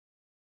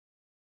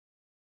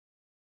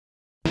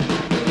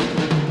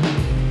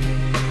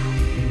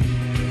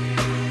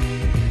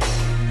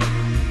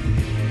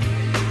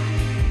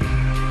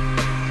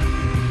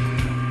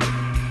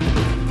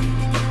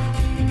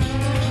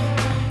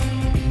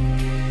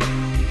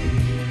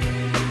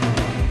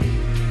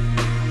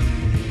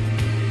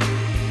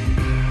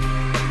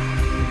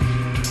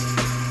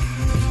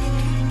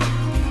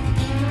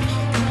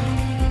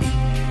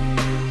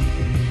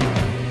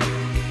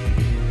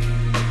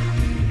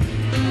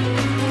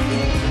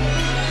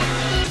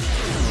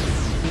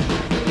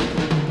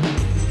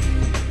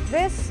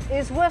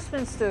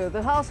Westminster,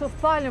 the House of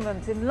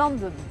Parliament in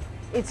London,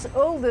 its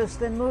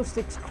oldest and most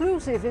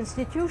exclusive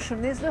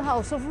institution is the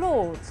House of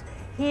Lords.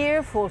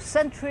 Here, for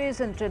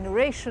centuries and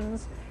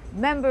generations,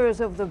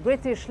 members of the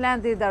British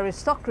landed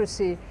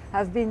aristocracy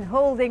have been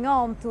holding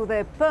on to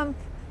their pomp,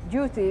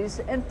 duties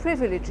and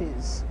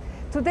privileges.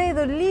 Today,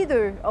 the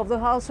leader of the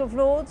House of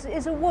Lords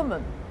is a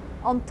woman.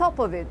 On top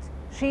of it,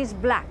 she's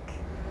black,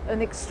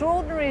 an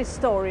extraordinary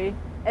story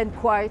and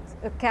quite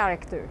a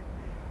character.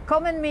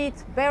 Come and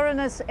meet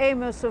Baroness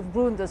Amos of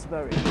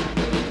Brondesbury.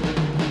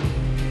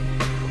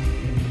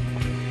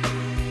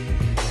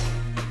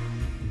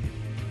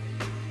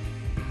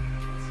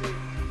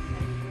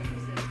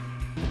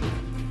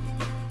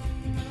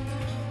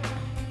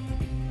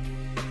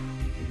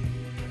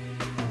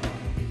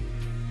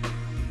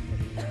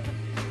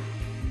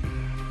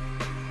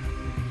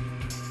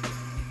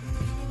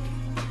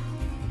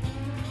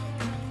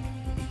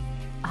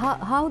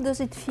 How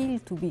does it feel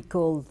to be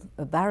called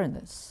a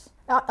baroness?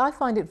 I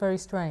find it very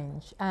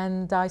strange,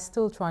 and I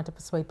still try to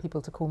persuade people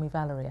to call me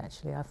Valerie,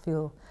 actually. I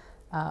feel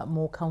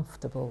more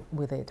comfortable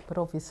with it, but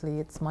obviously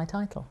it's my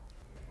title.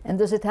 And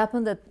does it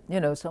happen that, you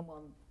know,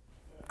 someone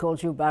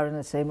calls you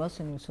Baroness Amos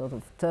and you sort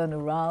of turn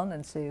around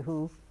and say,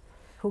 who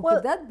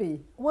could that be?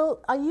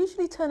 Well, I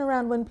usually turn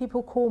around when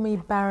people call me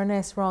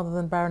Baroness rather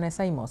than Baroness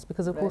Amos,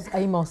 because of course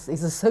Amos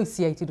is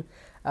associated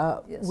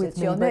yes, with it's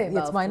me, your name,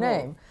 it's my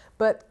name.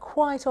 But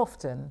quite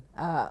often,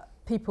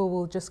 people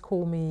will just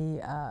call me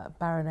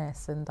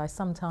Baroness, and I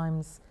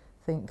sometimes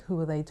think, who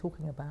are they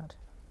talking about?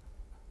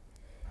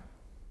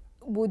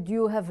 Would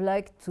you have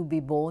liked to be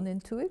born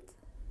into it?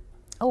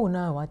 Oh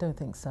no, I don't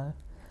think so.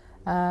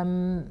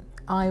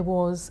 I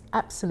was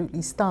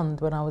absolutely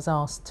stunned when I was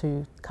asked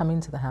to come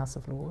into the House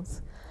of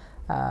Lords.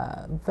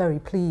 Very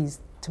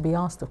pleased to be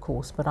asked, of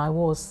course, but I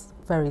was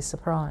very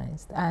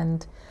surprised.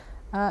 And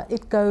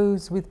it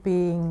goes with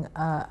being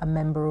a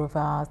member of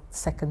our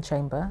second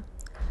chamber.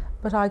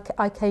 But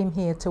I came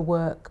here to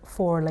work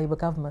for a Labour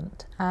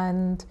government,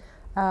 and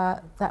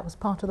that was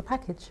part of the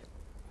package.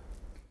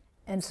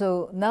 And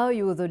so now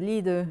you're the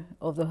leader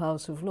of the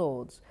House of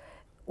Lords.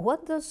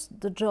 What does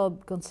the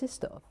job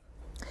consist of?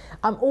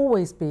 I'm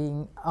always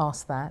being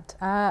asked that.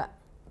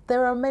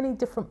 There are many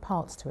different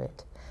parts to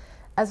it.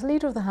 As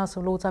leader of the House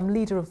of Lords, I'm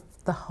leader of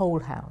the whole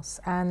House,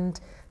 and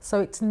so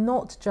it's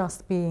not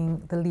just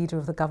being the leader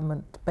of the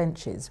government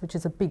benches, which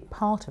is a big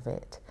part of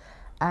it,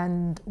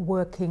 and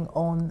working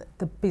on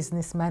the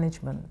business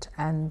management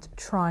and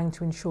trying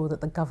to ensure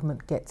that the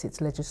government gets its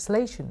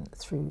legislation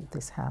through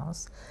this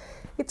House.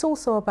 It's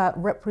also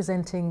about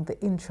representing the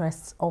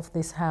interests of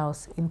this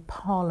House in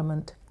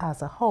Parliament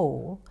as a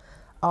whole.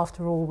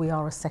 After all, we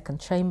are a second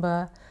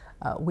chamber.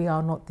 We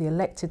are not the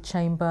elected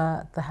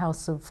chamber. The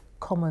House of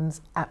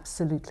Commons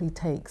absolutely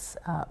takes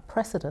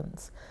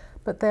precedence.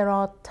 But there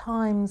are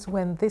times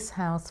when this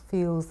House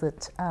feels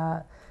that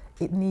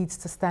it needs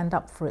to stand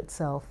up for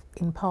itself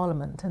in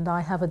Parliament, and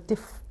I have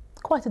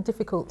quite a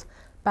difficult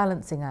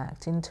balancing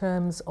act in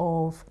terms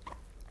of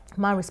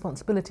my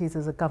responsibilities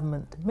as a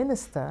government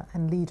minister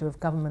and leader of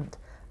government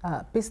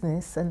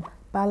business, and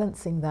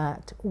balancing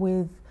that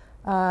with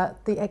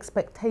the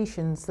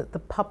expectations that the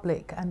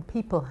public and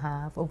people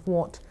have of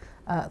what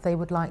they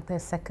would like their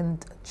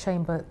second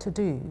chamber to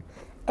do.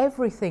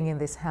 Everything in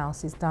this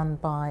House is done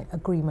by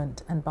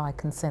agreement and by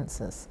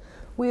consensus.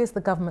 We as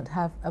the government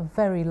have a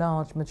very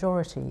large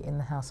majority in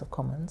the House of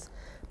Commons,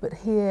 but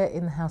here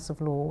in the House of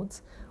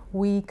Lords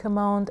we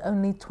command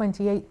only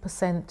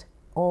 28%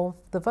 of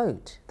the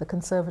vote. The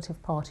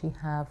Conservative Party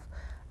have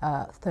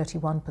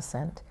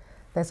 31%.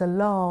 There's a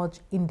large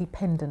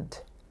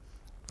independent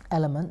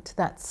element,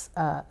 that's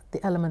the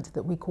element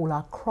that we call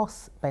our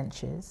cross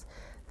benches.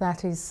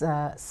 That is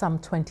some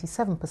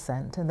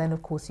 27%, and then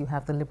of course you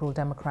have the Liberal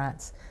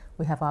Democrats,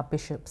 we have our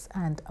bishops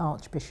and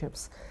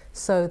archbishops.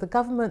 So the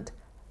government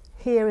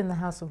here in the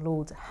House of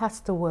Lords has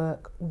to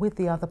work with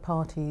the other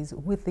parties,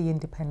 with the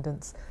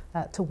independents,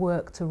 to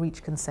work to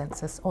reach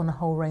consensus on a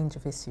whole range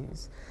of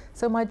issues.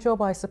 So my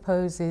job, I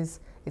suppose,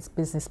 is it's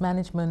business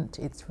management,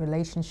 it's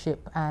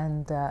relationship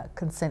and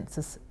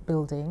consensus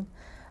building,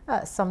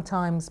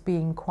 sometimes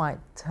being quite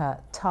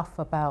tough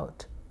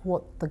about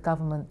what the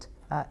government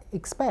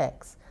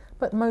expects.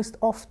 But most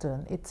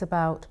often it's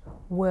about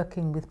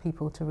working with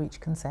people to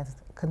reach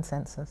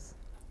consensus.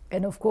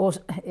 And of course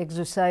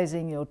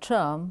exercising your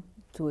charm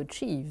to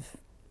achieve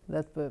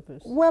that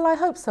purpose. Well, I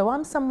hope so.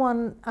 I'm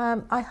someone,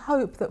 I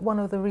hope that one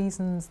of the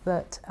reasons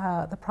that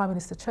the Prime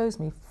Minister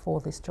chose me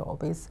for this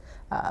job is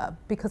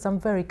because I'm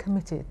very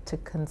committed to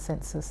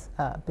consensus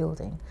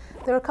building.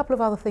 There are a couple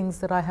of other things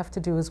that I have to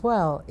do as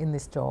well in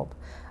this job.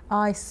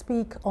 I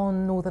speak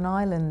on Northern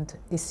Ireland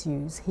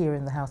issues here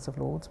in the House of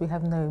Lords. We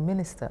have no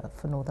minister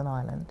for Northern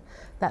Ireland.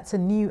 That's a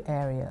new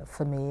area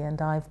for me,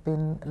 and I've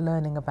been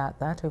learning about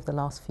that over the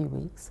last few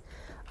weeks.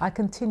 I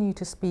continue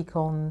to speak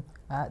on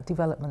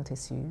development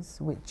issues,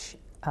 which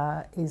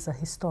is a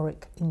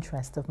historic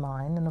interest of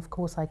mine, and of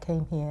course I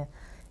came here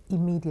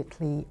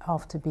immediately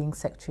after being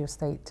Secretary of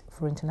State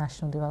for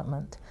International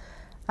Development.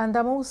 And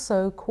I'm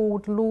also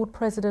called Lord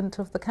President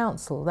of the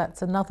Council.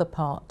 That's another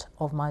part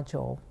of my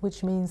job,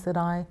 which means that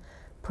I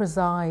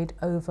preside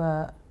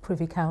over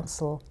Privy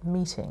Council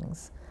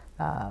meetings,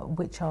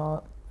 which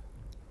are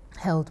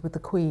held with the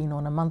Queen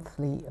on a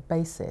monthly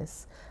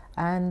basis.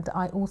 And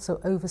I also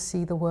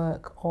oversee the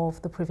work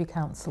of the Privy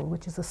Council,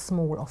 which is a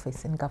small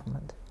office in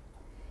government.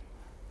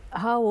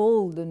 How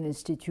old an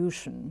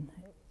institution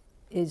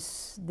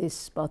is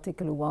this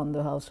particular one,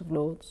 the House of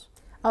Lords?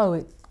 Oh,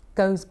 it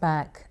goes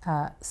back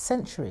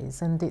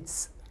centuries, and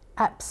it's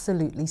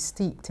absolutely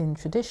steeped in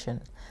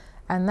tradition.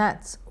 And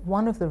that's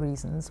one of the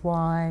reasons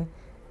why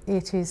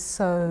it is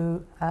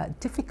so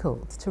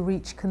difficult to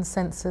reach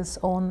consensus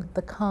on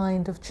the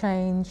kind of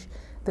change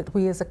that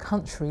we as a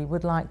country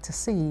would like to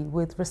see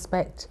with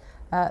respect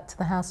to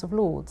the House of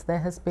Lords. There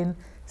has been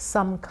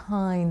some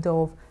kind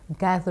of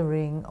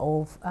gathering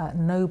of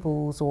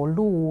nobles or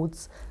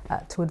lords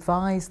to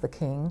advise the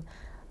king.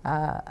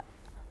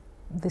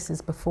 This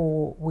is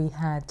before we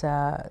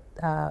had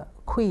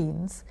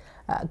queens,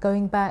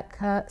 going back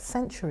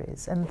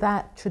centuries, and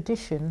that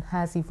tradition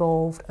has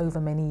evolved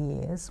over many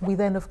years. We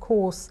then, of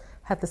course,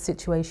 had the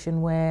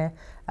situation where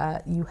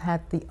you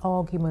had the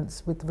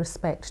arguments with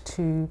respect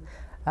to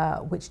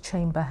which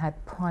chamber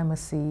had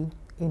primacy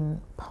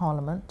in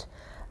Parliament.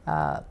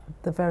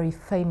 The very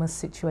famous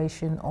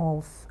situation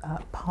of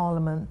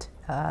Parliament,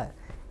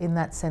 in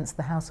that sense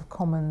the House of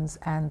Commons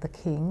and the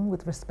King,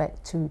 with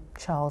respect to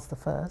Charles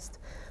I,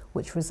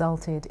 which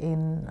resulted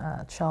in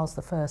Charles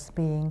I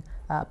being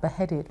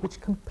beheaded, which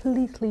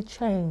completely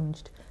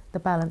changed the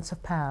balance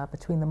of power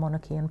between the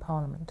monarchy and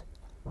Parliament.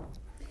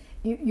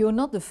 You're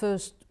not the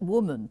first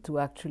woman to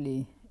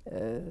actually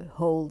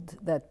hold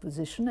that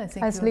position. I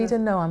think as leader,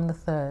 no, I'm the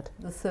third.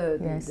 The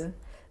third yes. leader.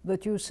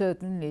 But you're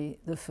certainly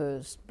the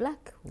first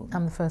black woman.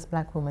 I'm the first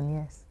black woman,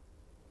 yes.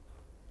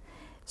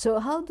 So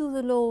how do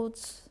the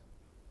Lords,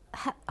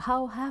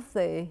 how have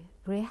they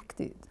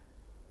reacted?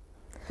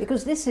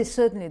 Because this is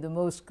certainly the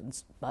most,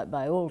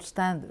 by all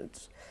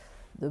standards,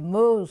 the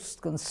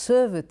most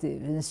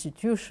conservative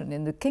institution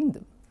in the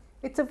kingdom.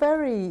 It's a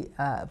very,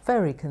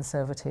 very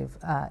conservative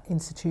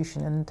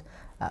institution, and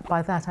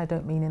by that I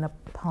don't mean in a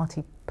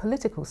party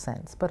political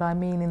sense, but I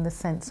mean in the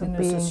sense of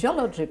being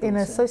in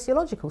a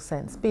sociological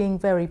sense, being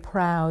very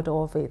proud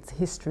of its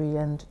history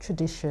and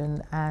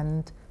tradition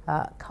and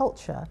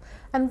culture,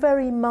 and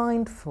very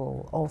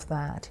mindful of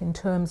that in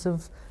terms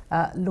of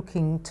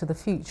looking to the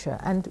future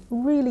and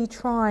really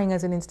trying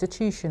as an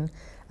institution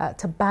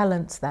to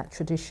balance that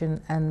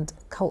tradition and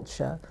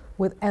culture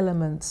with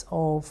elements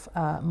of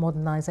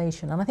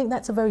modernisation. And I think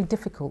that's a very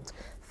difficult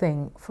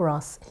thing for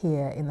us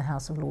here in the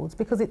House of Lords,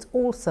 because it's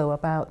also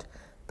about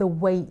the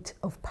weight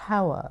of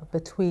power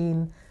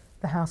between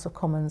the House of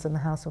Commons and the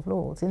House of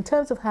Lords. In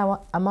terms of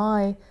how am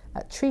I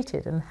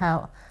treated and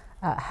how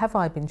have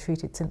I been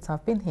treated since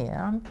I've been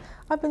here,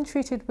 I've been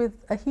treated with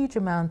a huge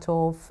amount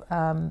of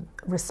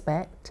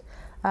respect.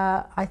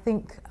 I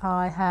think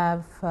I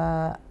have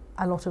a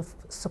lot of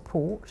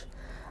support.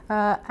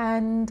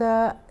 And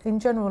in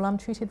general, I'm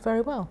treated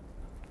very well.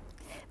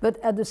 But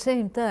at the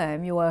same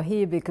time, you are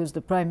here because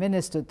the Prime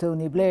Minister,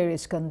 Tony Blair,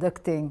 is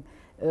conducting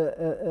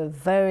a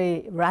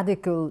very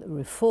radical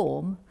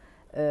reform,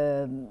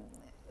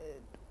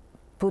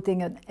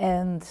 putting an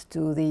end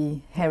to the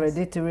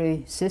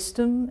hereditary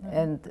system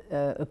and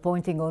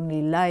appointing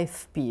only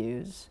life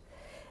peers.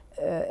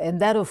 And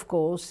that, of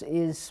course,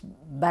 is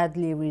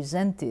badly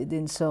resented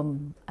in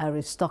some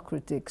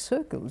aristocratic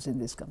circles in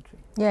this country.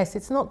 Yes,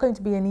 it's not going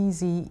to be an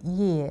easy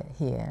year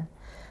here.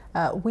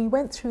 We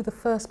went through the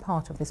first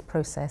part of this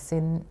process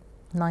in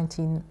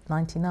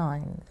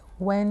 1999.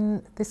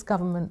 When this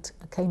government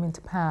came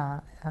into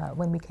power,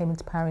 when we came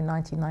into power in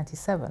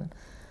 1997,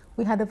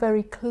 we had a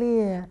very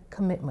clear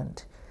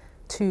commitment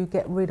to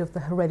get rid of the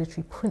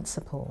hereditary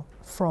principle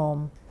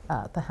from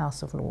the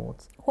House of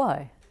Lords.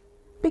 Why?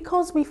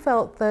 Because we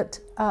felt that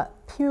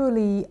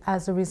purely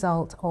as a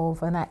result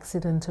of an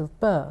accident of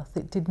birth,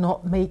 it did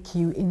not make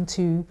you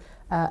into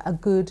a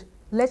good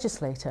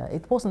legislator.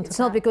 It wasn't. It's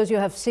not because you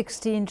have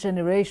 16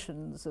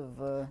 generations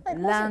of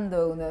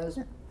landowners.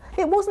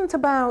 It wasn't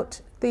about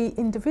the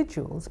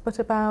individuals, but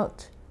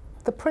about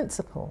the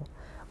principle.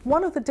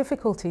 One of the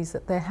difficulties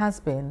that there has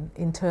been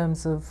in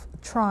terms of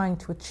trying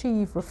to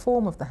achieve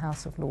reform of the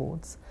House of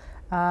Lords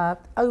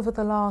over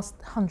the last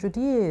 100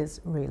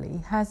 years, really,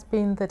 has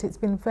been that it's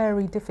been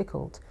very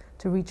difficult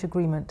to reach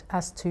agreement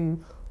as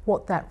to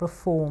what that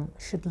reform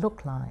should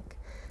look like.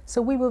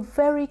 So we were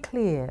very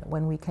clear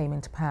when we came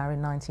into power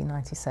in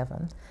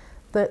 1997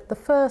 that the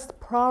first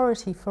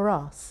priority for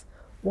us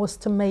was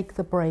to make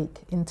the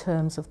break in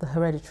terms of the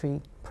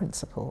hereditary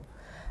principle,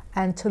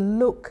 and to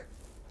look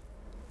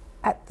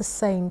at the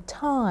same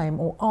time,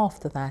 or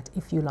after that,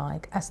 if you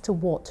like, as to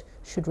what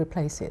should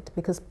replace it,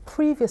 because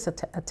previous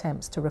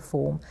attempts to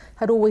reform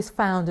had always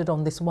founded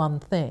on this one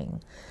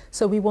thing.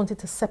 So we wanted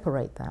to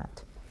separate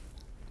that.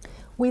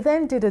 We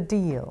then did a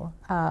deal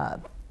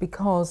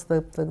because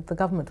the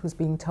government was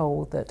being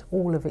told that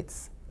all of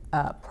its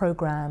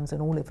programmes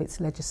and all of its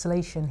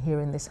legislation here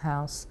in this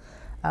House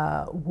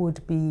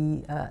would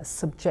be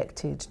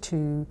subjected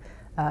to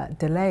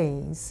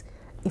delays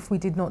if we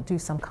did not do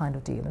some kind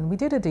of deal. And we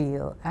did a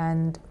deal,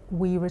 and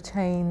we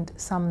retained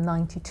some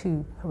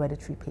 92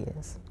 hereditary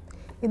peers.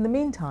 In the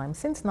meantime,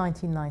 since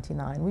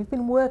 1999, we've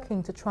been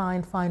working to try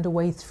and find a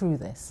way through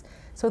this.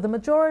 So the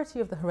majority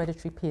of the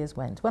hereditary peers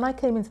went. When I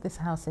came into this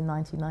house in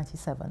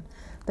 1997,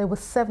 there were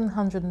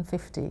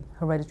 750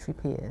 hereditary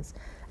peers.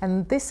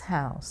 And this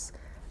house,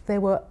 there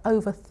were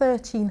over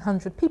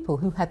 1,300 people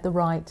who had the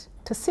right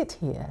to sit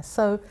here.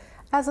 So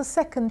as a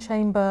second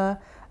chamber,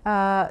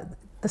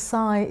 the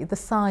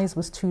size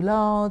was too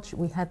large.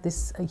 We had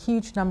a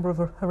huge number of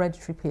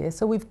hereditary peers.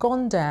 So we've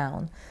gone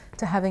down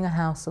to having a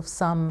house of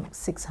some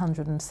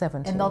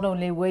 670. And not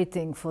only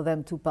waiting for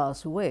them to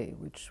pass away,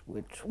 which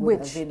would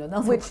have been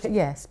another way.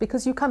 Yes,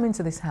 because you come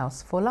into this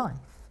house for life.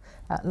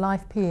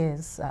 Life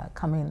peers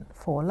come in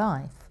for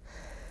life.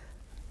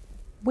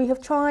 We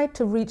have tried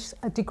to reach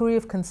a degree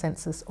of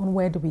consensus on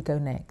where do we go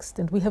next,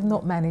 and we have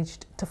not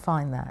managed to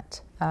find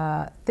that.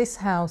 This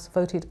house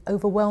voted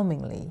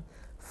overwhelmingly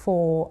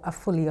for a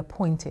fully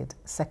appointed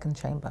second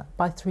chamber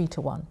by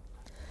 3-1.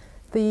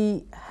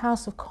 The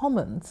House of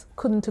Commons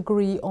couldn't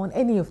agree on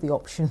any of the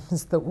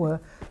options that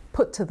were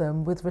put to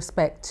them with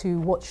respect to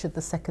what should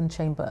the second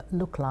chamber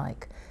look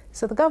like.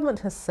 So the government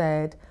has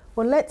said,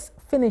 well, let's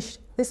finish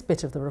this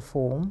bit of the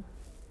reform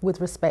with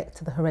respect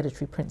to the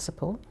hereditary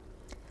principle.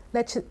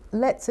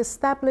 Let's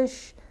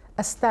establish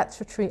a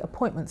statutory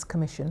appointments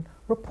commission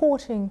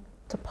reporting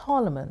to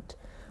Parliament,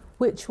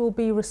 which will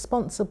be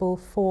responsible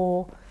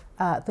for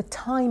the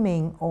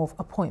timing of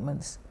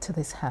appointments to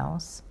this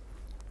house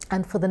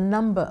and for the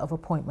number of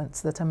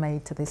appointments that are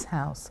made to this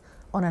house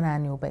on an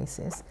annual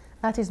basis.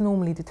 That is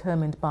normally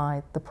determined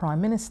by the Prime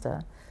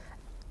Minister.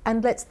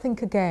 And let's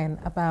think again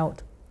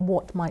about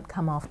what might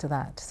come after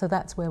that. So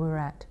that's where we're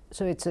at.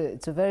 So it's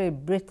a very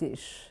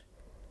British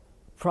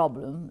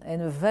problem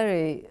and a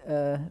very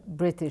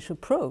British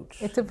approach.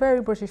 It's a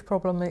very British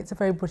problem, and it's a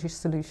very British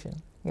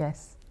solution,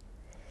 yes.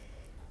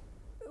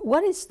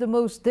 What is the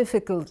most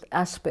difficult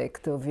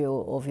aspect of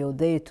your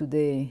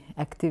day-to-day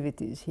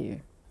activities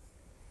here?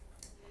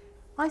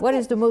 What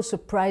is the most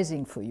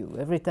surprising for you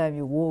every time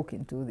you walk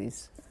into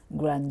this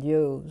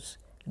grandiose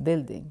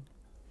building?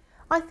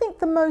 I think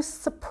the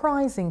most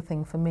surprising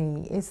thing for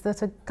me is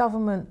that a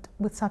government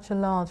with such a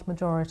large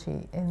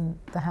majority in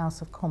the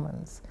House of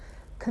Commons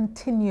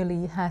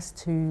continually has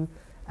to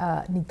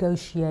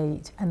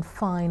negotiate and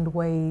find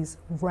ways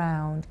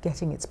round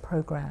getting its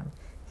programme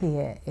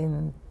here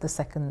in the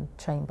second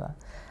chamber.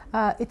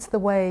 It's the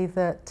way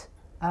that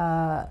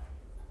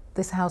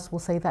this House will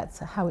say that's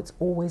how it's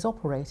always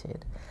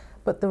operated.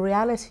 But the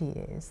reality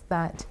is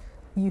that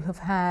you have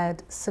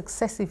had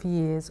successive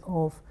years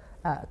of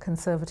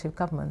Conservative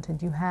government,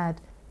 and you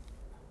had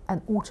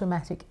an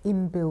automatic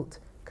inbuilt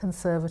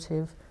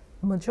Conservative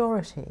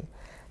majority.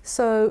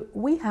 So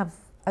we have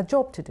a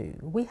job to do.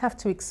 We have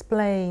to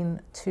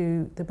explain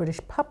to the British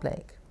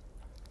public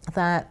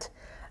that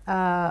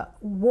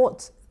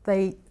what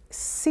they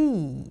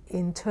see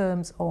in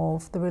terms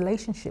of the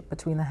relationship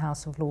between the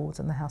House of Lords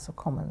and the House of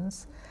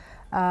Commons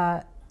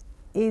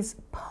is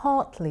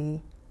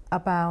partly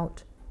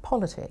about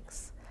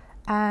politics,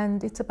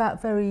 and it's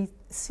about very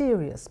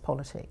serious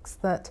politics,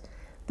 that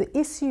the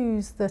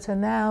issues that are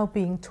now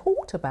being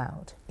talked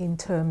about in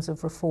terms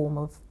of reform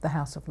of the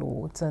House of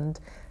Lords, and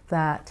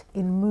that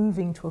in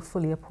moving to a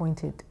fully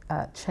appointed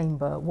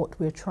chamber, what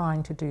we're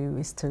trying to do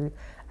is to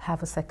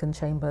have a second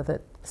chamber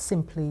that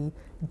simply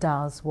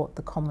does what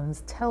the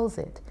Commons tells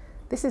it.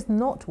 This is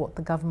not what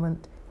the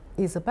government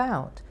is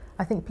about.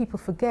 I think people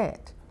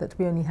forget that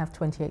we only have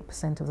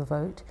 28% of the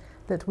vote,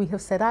 that we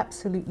have said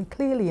absolutely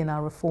clearly in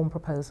our reform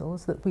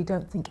proposals that we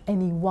don't think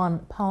any one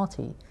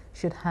party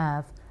should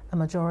have a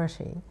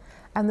majority,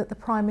 and that the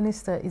Prime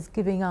Minister is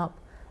giving up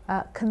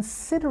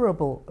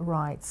considerable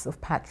rights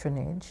of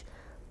patronage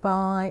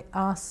by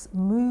us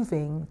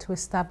moving to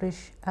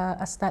establish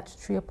a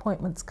statutory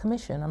appointments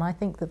commission, and I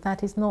think that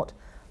that is not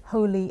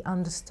wholly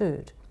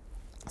understood.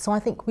 So I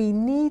think we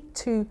need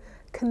to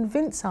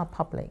convince our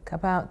public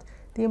about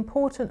the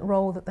important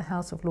role that the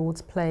House of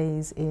Lords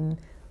plays in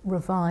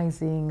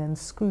revising and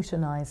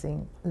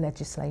scrutinising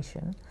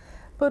legislation,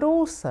 but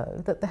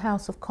also that the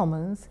House of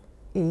Commons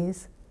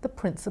is the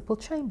principal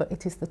chamber.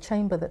 It is the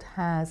chamber that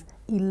has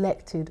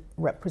elected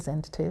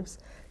representatives.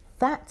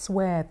 That's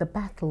where the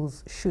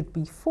battles should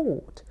be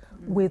fought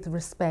with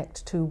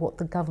respect to what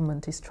the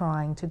government is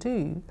trying to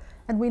do.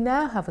 And we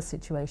now have a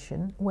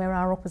situation where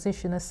our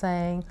opposition are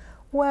saying,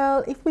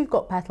 well, if we've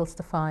got battles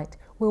to fight,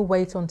 we'll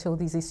wait until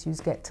these issues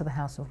get to the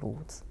House of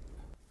Lords.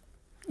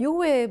 You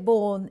were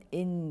born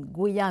in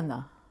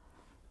Guyana,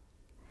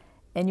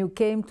 and you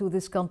came to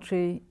this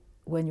country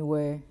when you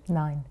were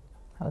 9.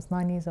 I was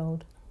 9 years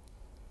old.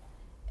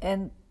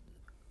 And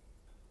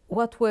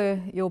what were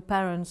your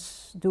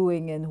parents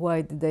doing, and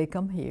why did they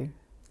come here?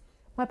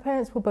 My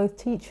parents were both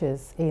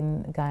teachers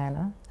in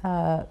Guyana.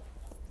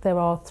 There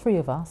are 3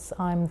 of us.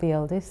 I'm the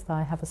eldest.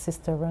 I have a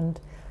sister and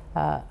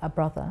a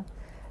brother.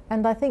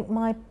 And I think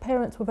my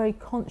parents were very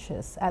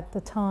conscious at the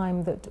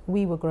time that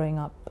we were growing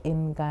up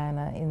in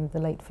Guyana in the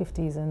late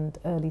 50s and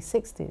early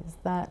 60s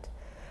that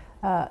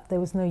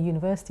there was no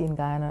university in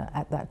Guyana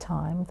at that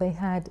time. They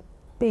had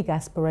big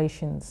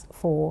aspirations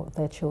for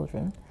their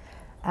children,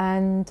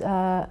 and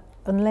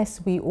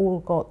unless we all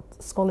got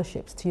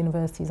scholarships to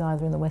universities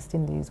either in the West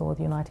Indies or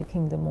the United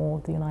Kingdom or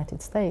the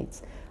United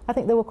States, I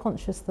think they were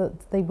conscious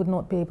that they would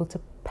not be able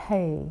to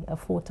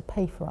afford to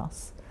pay for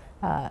us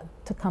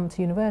to come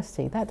to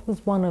university. That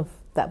was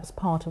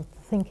part of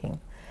the thinking.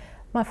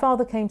 My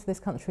father came to this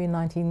country in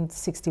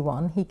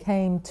 1961. He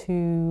came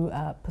to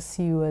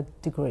pursue a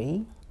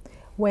degree.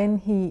 When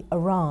he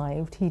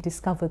arrived, he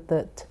discovered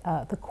that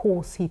the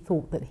course he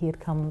thought that he had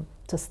come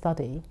to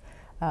study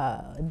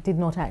did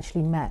not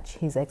actually match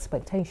his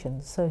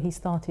expectations. So he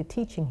started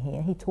teaching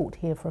here. He taught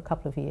here for a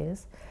couple of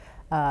years,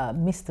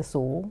 missed us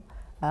all,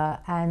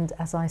 and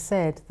as I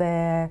said,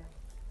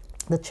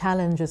 the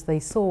challenges they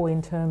saw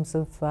in terms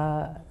of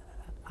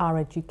our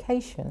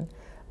education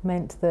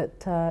meant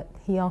that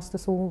he asked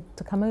us all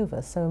to come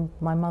over. So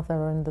my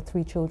mother and the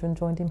 3 children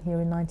joined him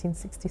here in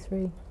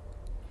 1963.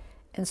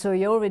 And so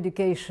your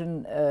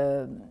education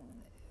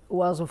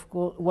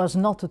was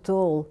not at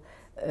all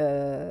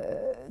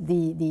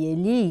the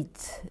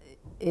elite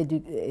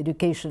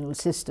educational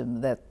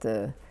system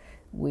that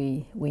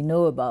we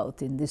know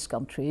about in this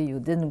country. You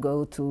didn't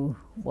go to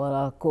what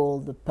are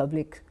called the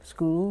public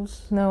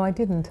schools? No, I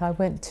didn't. I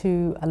went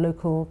to a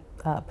local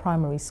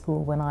primary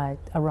school when I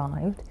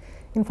arrived.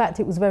 In fact,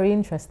 it was very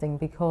interesting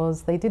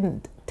because they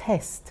didn't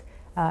test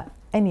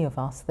any of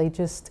us. They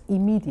just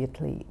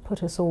immediately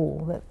put us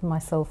all,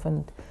 myself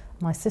and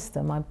my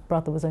sister, my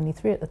brother was only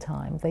 3 at the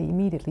time, they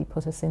immediately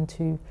put us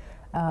into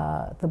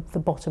the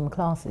bottom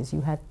classes.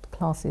 You had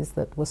classes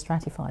that were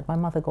stratified. My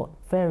mother got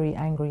very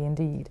angry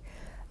indeed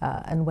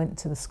and went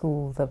to the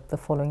school the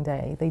following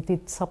day. They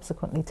did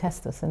subsequently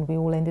test us, and we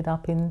all ended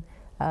up in,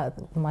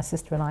 my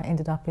sister and I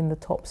ended up in the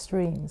top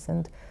streams.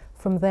 And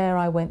from there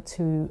I went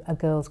to a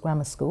girls'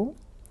 grammar school.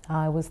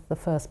 I was the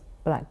first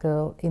black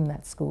girl in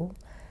that school,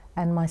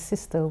 and my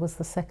sister was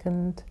the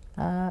second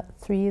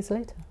 3 years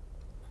later.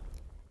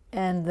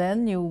 And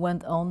then you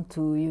went on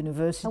to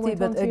university,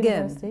 but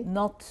again,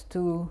 not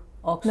to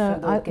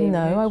Oxford or Cambridge?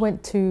 No, I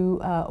went to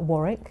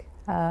Warwick.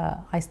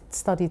 I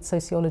studied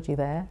sociology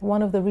there.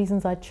 One of the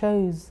reasons I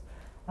chose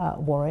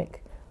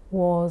Warwick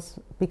was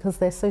because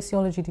their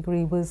sociology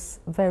degree was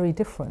very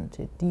different.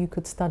 You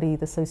could study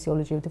the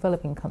sociology of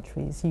developing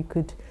countries, you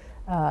could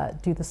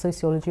do the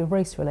sociology of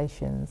race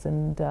relations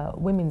and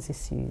women's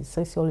issues,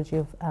 sociology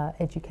of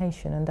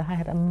education, and I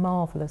had a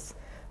marvellous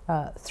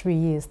 3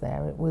 years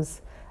there. It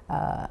was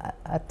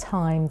a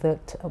time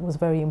that was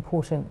very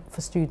important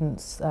for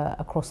students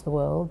across the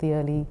world. The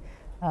early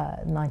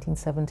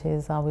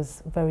 1970s, I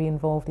was very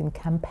involved in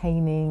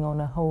campaigning on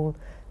a whole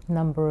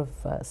number of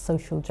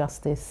social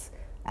justice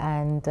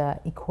and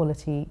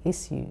equality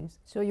issues.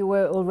 So you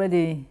were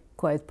already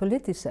quite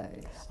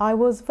politicized? I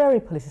was very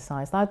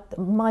politicized.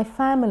 My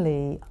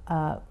family,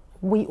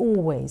 we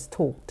always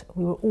talked.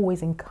 We were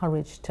always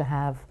encouraged to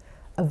have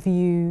a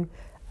view,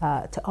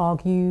 to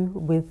argue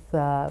with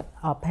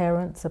our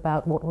parents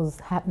about what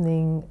was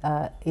happening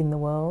in the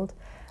world,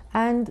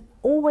 and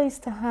always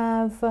to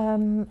have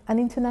an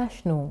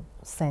international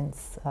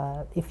sense,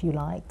 if you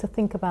like, to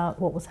think about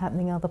what was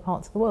happening in other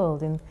parts of the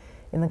world,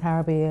 in the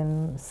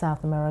Caribbean,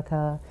 South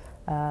America,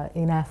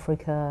 in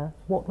Africa,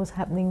 what was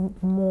happening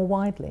more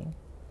widely.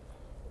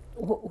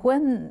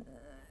 When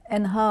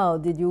and how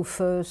did you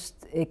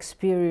first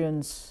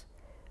experience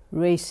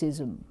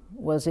racism?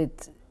 Was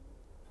it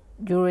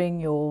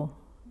during your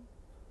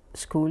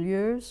school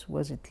years?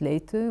 Was it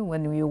later,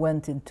 when you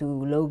went into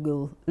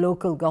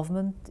local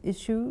government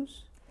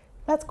issues?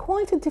 That's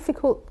quite a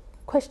difficult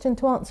question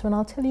to answer, and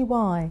I'll tell you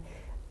why.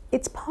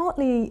 It's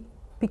partly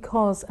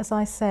because, as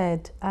I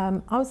said,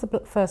 I was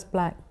the first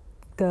black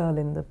girl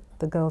in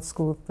the girls'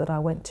 school that I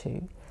went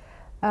to.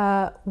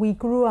 We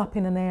grew up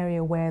in an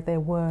area where there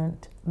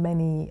weren't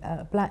many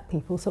black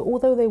people, so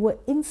although there were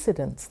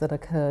incidents that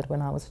occurred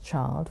when I was a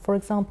child, for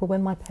example,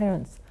 when my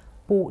parents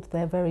bought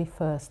their very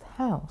first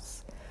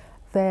house,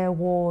 there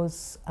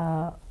was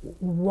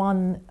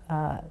one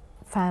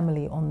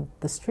family on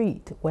the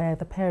street where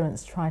the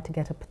parents tried to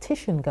get a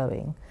petition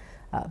going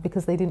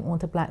because they didn't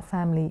want a black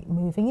family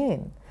moving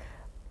in.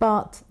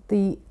 But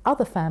the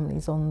other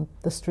families on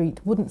the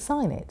street wouldn't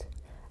sign it.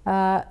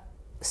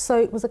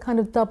 So it was a kind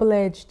of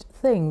double-edged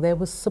thing. There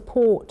was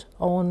support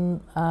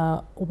on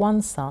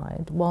one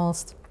side,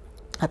 whilst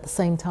at the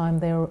same time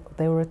there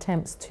were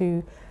attempts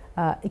to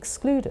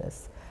exclude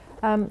us.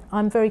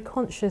 I'm very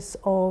conscious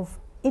of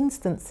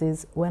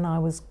instances when I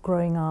was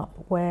growing up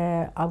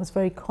where I was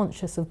very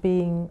conscious of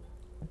being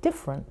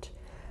different.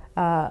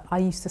 I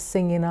used to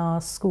sing in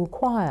our school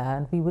choir,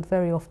 and we would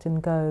very often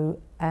go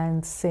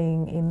and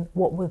sing in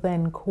what were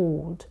then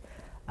called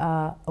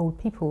old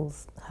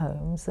people's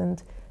homes,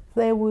 and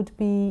there would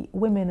be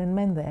women and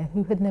men there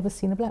who had never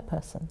seen a black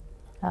person,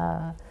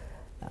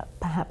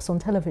 perhaps on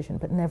television,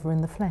 but never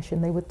in the flesh,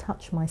 and they would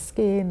touch my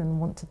skin and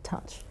want to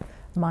touch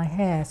my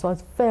hair. So I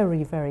was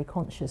very, very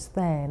conscious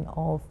then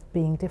of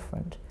being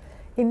different.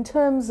 In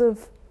terms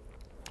of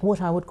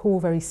what I would call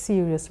very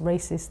serious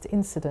racist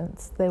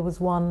incidents, there was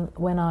one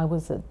when I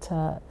was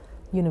at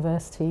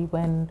university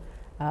when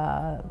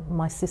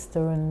my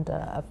sister and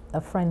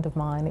a friend of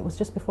mine, it was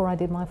just before I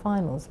did my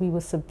finals, we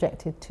were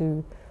subjected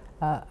to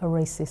a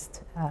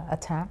racist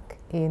attack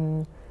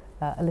in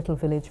a little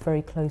village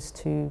very close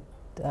to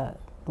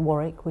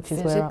Warwick, which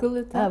is physical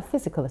attack?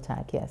 Physical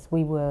attack, yes.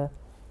 We were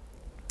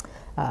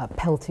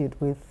pelted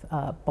with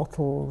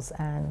bottles,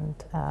 and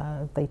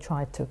they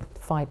tried to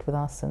fight with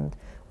us, and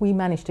we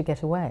managed to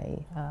get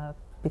away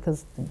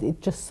because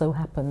it just so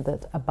happened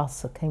that a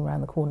bus came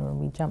around the corner and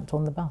we jumped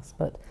on the bus.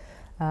 But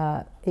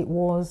it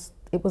was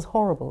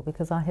horrible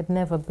because I had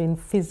never been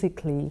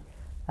physically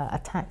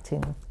attacked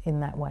in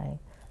that way.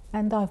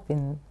 And I've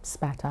been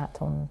spat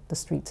at on the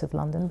streets of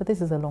London, but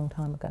this is a long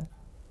time ago.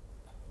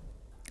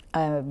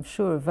 I'm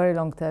sure a very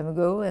long time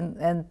ago,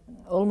 and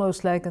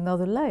almost like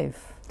another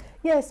life.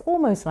 Yes,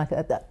 almost like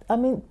that. I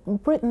mean,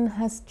 Britain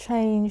has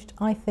changed,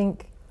 I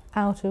think,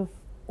 out of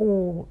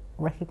all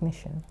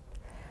recognition.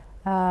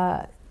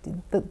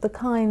 The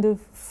kind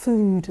of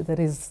food that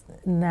is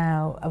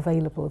now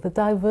available, the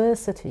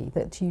diversity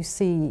that you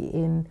see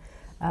in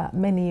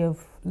many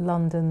of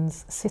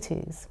London's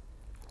cities.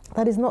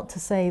 That is not to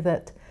say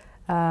that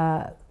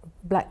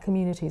black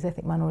communities,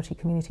 ethnic minority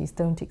communities,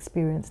 don't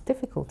experience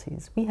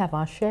difficulties. We have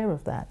our share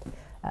of that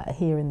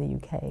here in the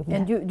UK.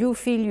 And you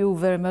feel you're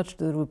very much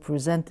the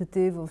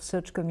representative of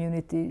such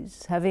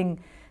communities, having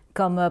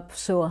come up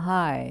so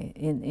high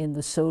in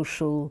the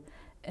social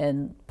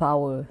and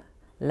power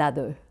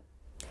ladder?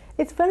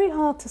 It's very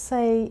hard to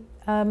say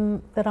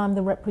that I'm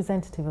the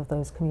representative of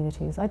those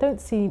communities. I don't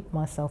see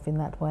myself in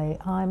that way.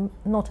 I'm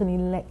not an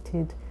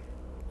elected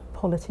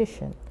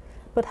politician.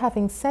 But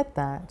having said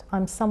that,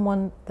 I'm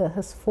someone that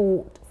has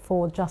fought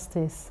for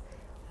justice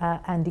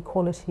and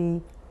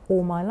equality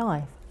all my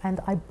life. And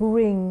I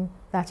bring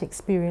that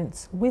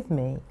experience with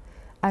me.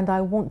 And I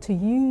want to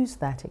use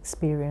that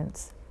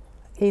experience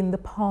in the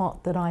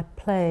part that I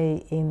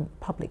play in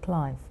public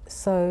life.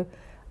 So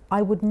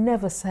I would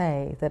never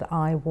say that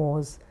I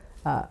was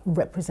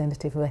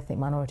representative of ethnic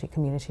minority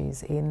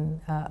communities in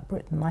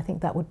Britain. I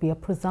think that would be a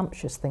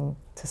presumptuous thing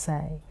to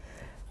say.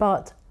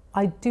 But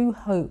I do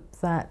hope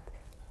that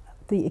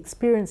the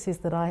experiences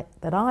that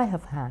I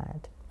have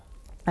had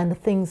and the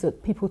things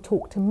that people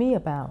talk to me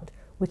about,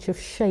 which have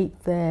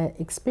shaped their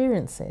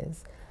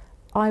experiences,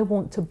 I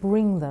want to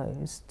bring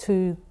those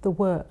to the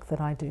work that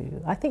I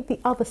do. I think the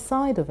other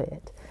side of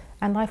it,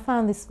 and I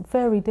found this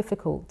very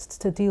difficult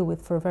to deal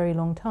with for a very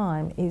long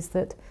time, is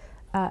that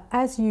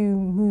as you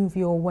move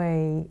your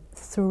way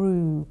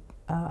through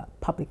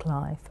public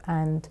life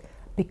and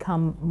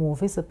become more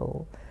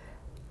visible,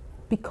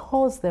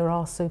 because there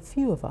are so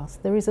few of us,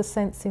 there is a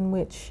sense in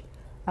which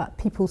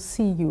people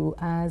see you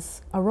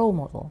as a role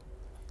model.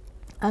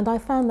 And I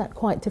found that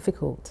quite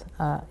difficult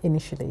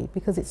initially,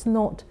 because it's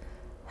not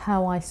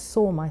how I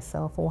saw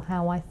myself or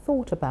how I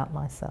thought about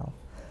myself.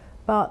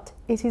 But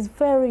it is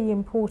very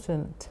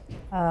important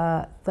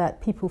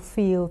that people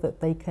feel that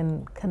they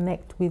can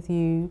connect with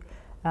you.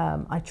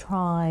 I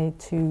try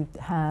to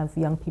have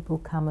young people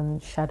come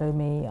and shadow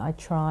me. I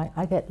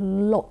get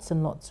lots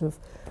and lots of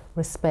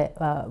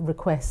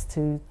requests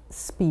to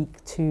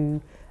speak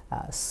to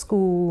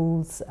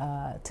schools,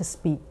 to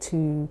speak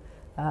to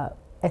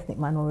ethnic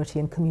minority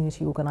and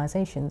community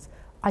organisations.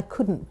 I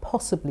couldn't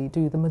possibly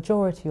do the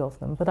majority of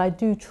them, but I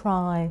do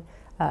try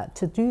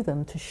to do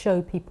them to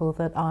show people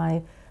that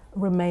I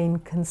remain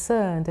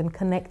concerned and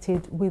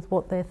connected with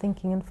what they're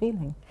thinking and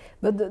feeling.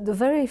 But the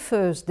very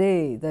first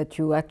day that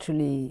you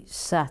actually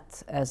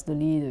sat as the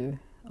leader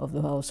of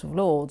the House of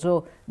Lords,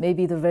 or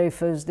maybe the very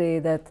first day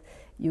that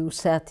you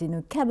sat in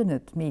a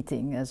cabinet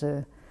meeting as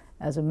a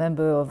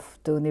member of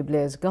Tony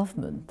Blair's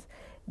government,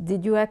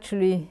 did you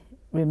actually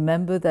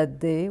remember that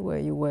day where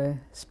you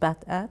were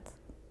spat at?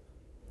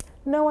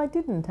 No, I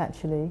didn't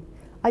actually.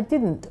 I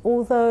didn't,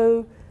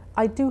 although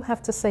I do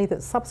have to say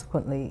that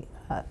subsequently,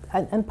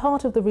 and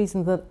part of the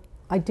reason that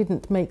I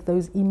didn't make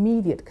those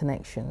immediate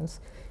connections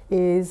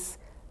is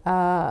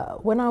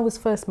when I was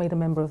first made a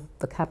member of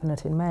the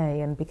Cabinet in May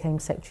and became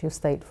Secretary of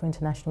State for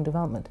International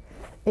Development,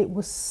 it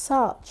was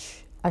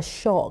such a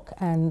shock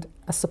and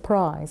a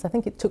surprise. I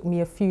think it took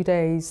me a few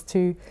days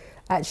to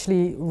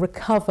actually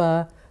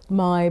recover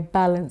my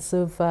balance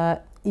of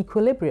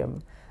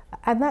equilibrium.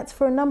 And that's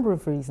for a number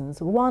of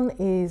reasons. One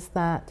is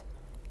that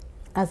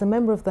as a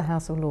member of the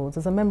House of Lords,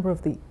 as a member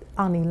of the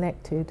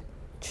unelected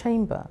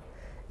chamber,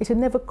 it had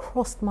never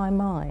crossed my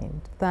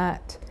mind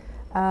that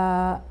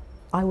I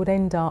would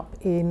end up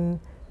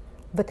in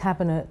the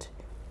Cabinet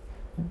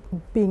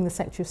being the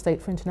Secretary of State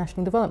for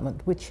International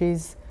Development, which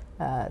is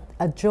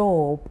a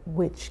job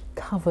which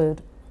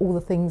covered all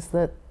the things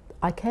that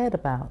I cared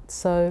about.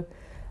 So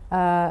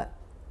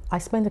I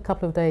spent a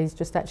couple of days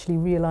just actually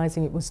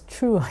realising it was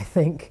true, I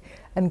think,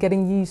 and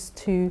getting used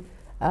to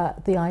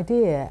the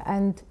idea.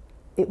 And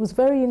it was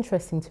very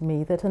interesting to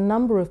me that a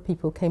number of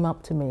people came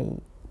up to me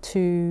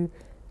to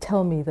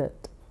tell me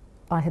that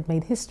I had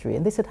made history,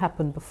 and this had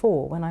happened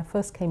before. When I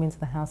first came into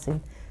the House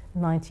in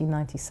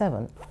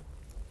 1997,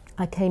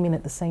 I came in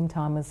at the same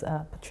time as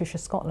Patricia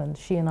Scotland.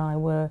 She and I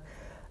were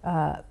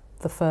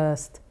the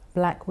first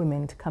black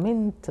women to come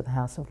into the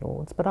House of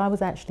Lords, but I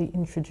was actually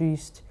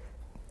introduced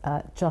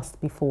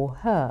just before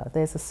her.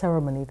 There's a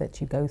ceremony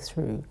that you go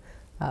through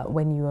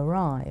when you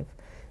arrive.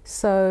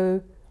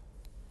 So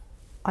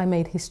I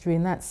made history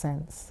in that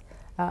sense.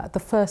 The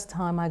first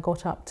time I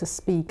got up to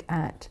speak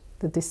at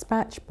the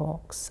dispatch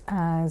box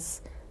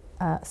as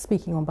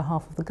speaking on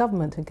behalf of the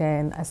government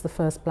again, as the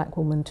first black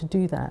woman to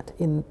do that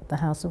in the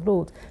House of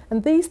Lords.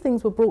 And these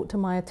things were brought to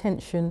my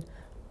attention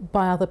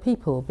by other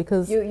people,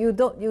 because you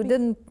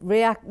didn't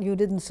react, you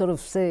didn't sort of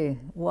say,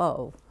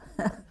 wow.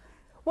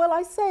 Well,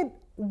 I said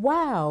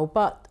wow,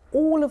 but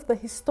all of the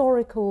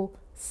historical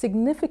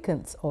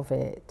significance of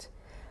it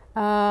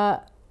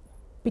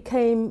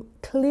became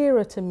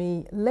clearer to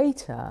me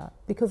later,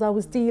 because I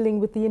was dealing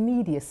with the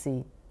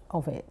immediacy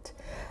of it.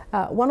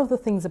 One of the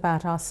things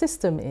about our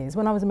system is,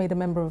 when I was made a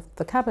member of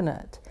the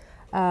cabinet,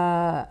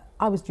 I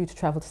was due to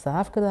travel to South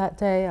Africa that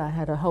day.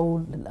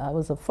 I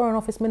was a Foreign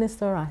Office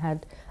Minister. I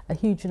had a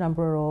huge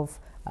number of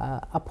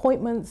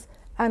appointments,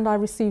 and I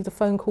received a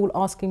phone call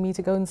asking me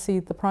to go and see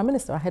the Prime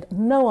Minister. I had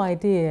no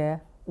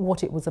idea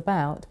what it was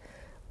about.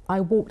 I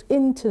walked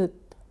into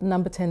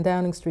number 10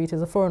 Downing Street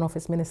as a Foreign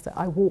Office Minister.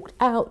 I walked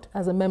out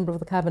as a member of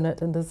the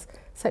Cabinet and as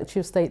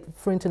Secretary of State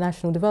for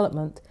International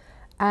Development,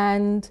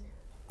 and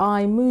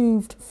I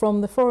moved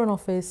from the Foreign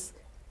Office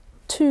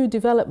to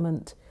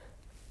development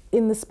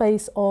in the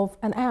space of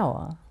an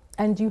hour.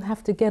 And you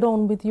have to get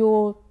on with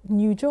your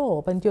new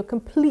job, and you're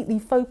completely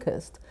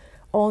focused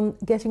on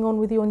getting on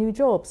with your new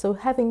job. So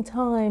having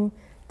time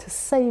to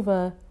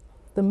savour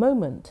the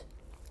moment,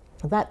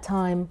 that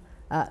time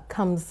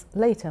comes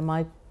later.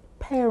 My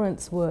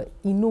parents were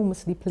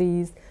enormously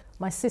pleased.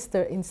 My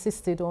sister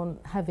insisted on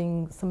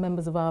having some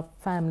members of our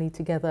family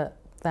together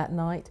that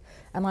night,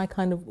 and I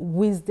kind of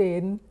whizzed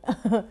in,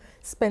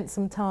 spent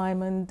some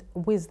time and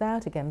whizzed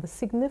out again. The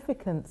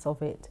significance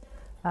of it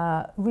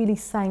really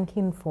sank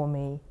in for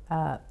me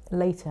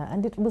later,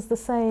 and it was the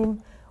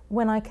same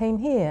when I came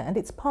here, and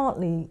it's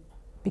partly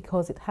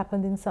because it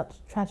happened in such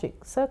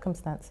tragic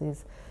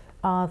circumstances.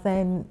 Our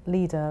then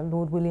leader,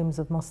 Lord Williams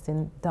of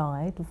Mostyn,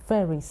 died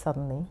very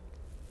suddenly.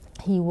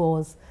 He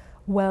was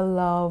well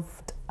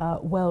loved,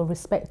 well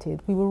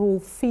respected. We were all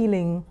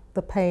feeling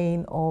the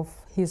pain of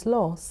his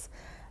loss,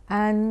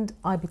 and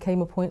I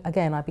became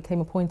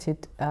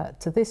appointed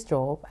to this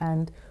job,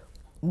 and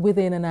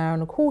within an hour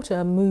and a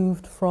quarter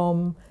moved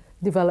from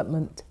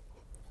development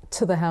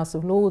to the House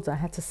of Lords. I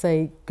had to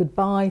say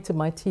goodbye to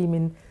my team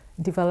in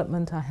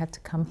development. I had to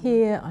come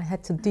here. I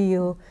had to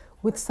deal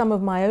with some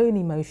of my own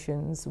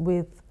emotions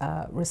with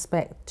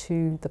respect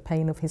to the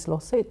pain of his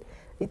loss. So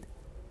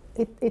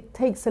it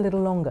takes a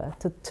little longer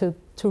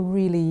to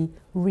really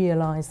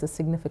realise the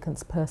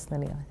significance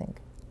personally, I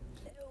think.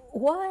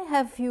 Why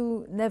have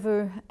you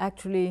never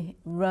actually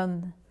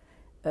run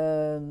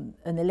an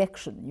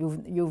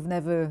election? You've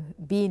never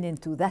been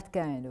into that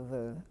kind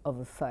of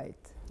a fight?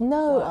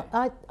 No,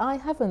 I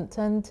haven't.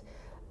 And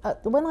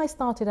when I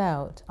started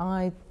out,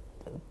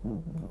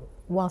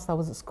 whilst I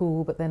was at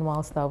school, but then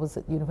whilst I was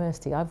at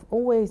university, I've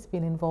always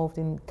been involved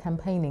in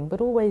campaigning, but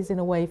always in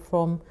a way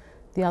from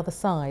the other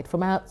side,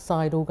 from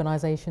outside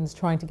organisations,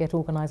 trying to get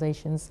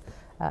organisations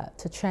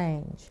to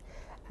change.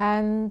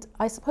 And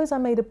I suppose I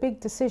made a big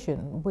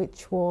decision,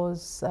 which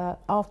was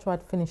after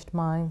I'd finished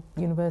my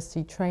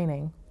university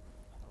training,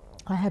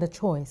 I had a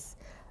choice.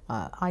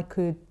 I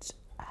could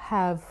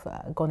have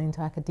gone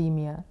into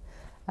academia,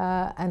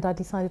 and I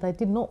decided I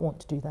did not want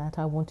to do that.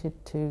 I wanted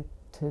to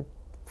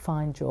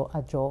find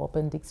a job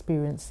and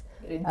experience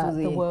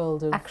the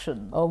world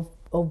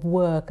of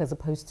work as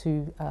opposed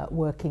to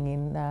working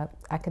in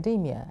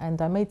academia.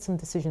 And I made some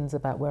decisions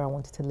about where I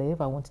wanted to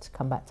live. I wanted to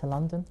come back to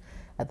London.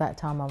 At that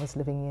time I was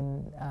living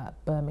in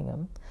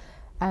Birmingham,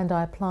 and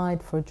I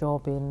applied for a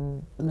job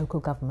in local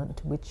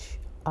government, which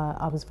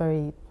I was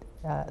very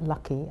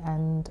lucky,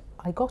 and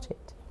I got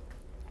it.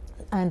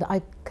 And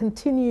I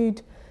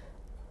continued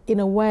in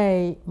a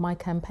way my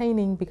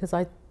campaigning, because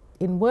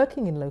in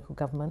working in local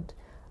government,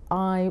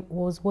 I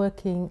was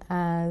working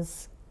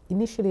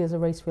initially as a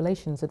race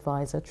relations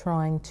advisor,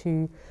 trying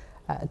to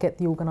get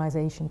the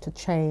organisation to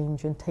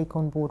change and take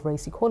on board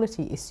race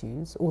equality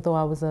issues, although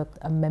I was a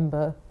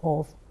member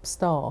of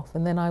staff.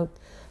 And then I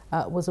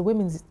was a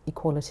women's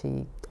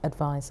equality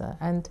advisor.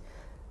 And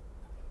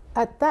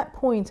at that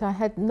point, I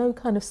had no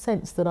kind of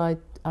sense that I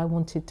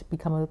wanted to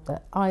become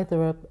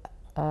either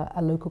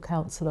a local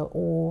councillor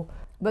or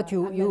But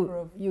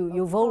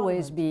you've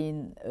always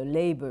been a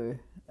Labour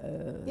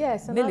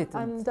yes, and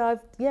militant.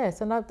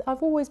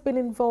 I've always been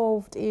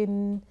involved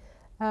in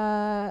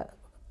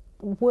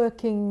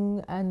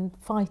working and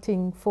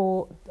fighting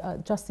for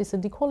justice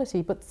and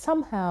equality, but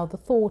somehow the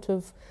thought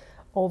of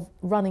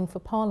running for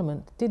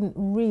Parliament didn't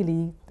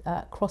really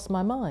cross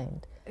my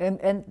mind.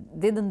 And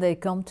didn't they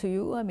come to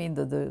you? I mean,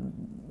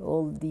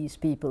 all these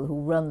people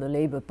who run the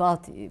Labour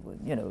Party,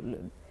 you know,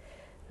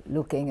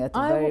 looking at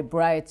a very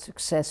bright,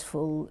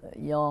 successful,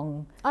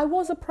 young, I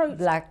was approached.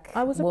 black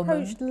I was woman.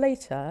 approached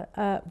later,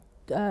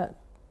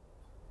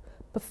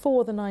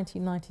 before the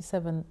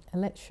 1997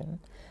 election,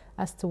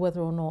 as to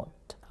whether or not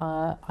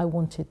I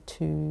wanted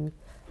to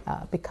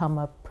become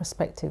a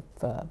prospective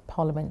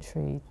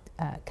parliamentary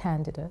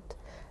candidate,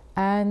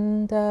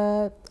 and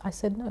I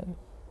said no.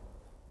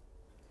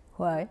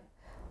 Why?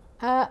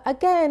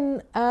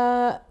 Again,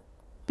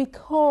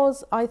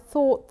 because I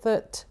thought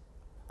that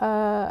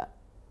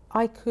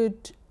I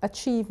could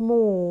achieve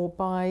more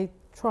by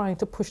trying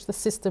to push the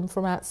system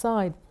from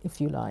outside,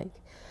 if you like.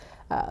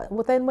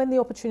 Well, then when the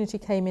opportunity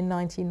came in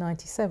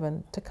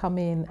 1997 to come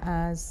in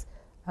as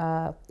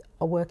a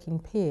working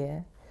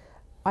peer,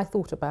 I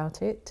thought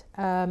about it.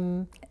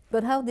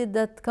 But how did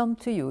that come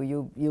to you?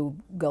 You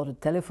got a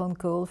telephone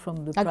call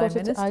from the Prime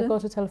Minister? I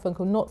got a telephone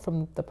call, not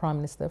from the Prime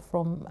Minister,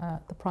 from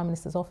the Prime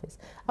Minister's office.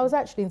 I was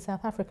actually in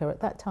South Africa. At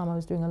that time I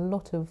was doing a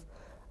lot of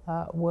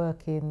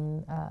work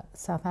in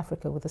South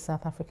Africa with the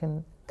South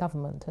African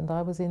government, and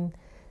I was in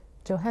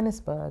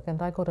Johannesburg,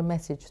 and I got a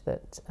message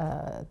that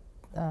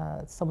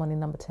someone in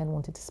number 10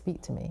 wanted to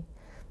speak to me,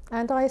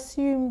 and I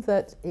assumed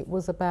that it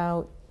was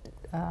about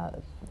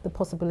the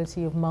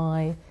possibility of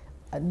my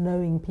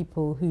knowing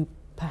people who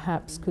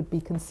perhaps could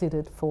be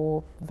considered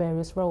for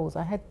various roles.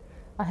 I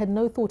had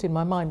no thought in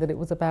my mind that it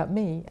was about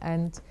me,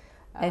 and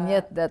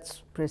yet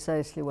that's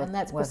precisely what. And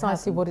that's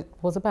precisely what it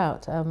was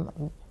about.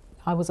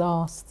 I was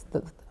asked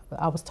that.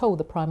 I was told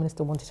the Prime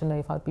Minister wanted to know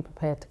if I'd be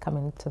prepared to come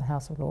into the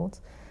House of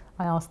Lords.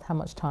 I asked how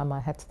much time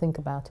I had to think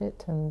about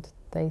it, and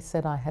they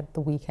said I had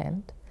the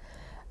weekend.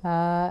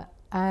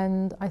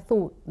 And I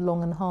thought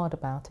long and hard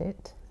about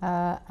it,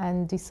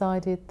 and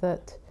decided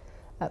that,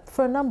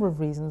 for a number of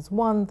reasons,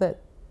 one,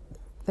 that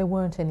there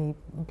weren't any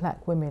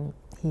black women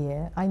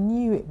here. I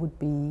knew it would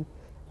be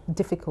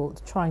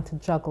difficult trying to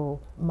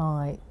juggle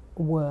my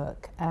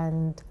work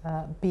and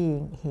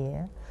being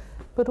here,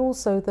 but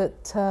also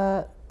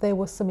that there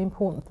were some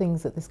important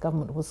things that this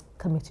government was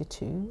committed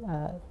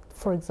to,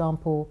 for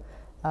example,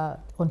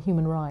 on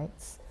human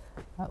rights,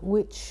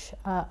 which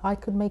I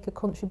could make a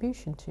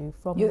contribution to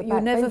from the back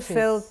You never benches.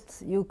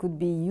 felt you could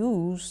be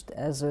used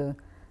as a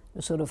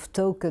sort of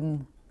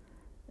token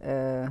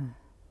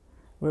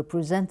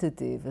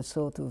representative, a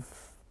sort of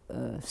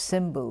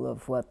symbol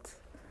of what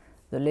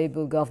the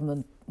Labour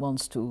government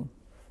wants to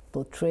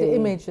portray? The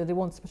image that it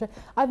wants to portray.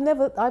 I've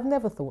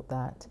never thought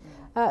that,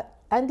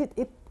 and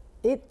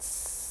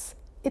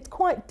it's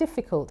quite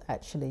difficult,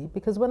 actually,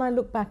 because when I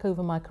look back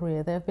over my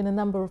career, there have been a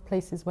number of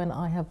places when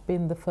I have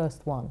been the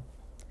first one.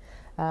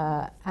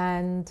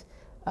 And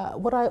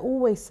what I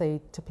always say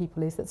to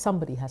people is that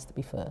somebody has to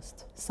be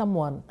first.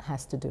 Someone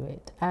has to do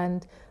it.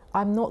 And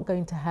I'm not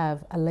going to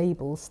have a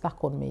label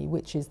stuck on me,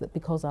 which is that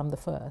because I'm the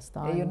first,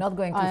 you're not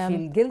going to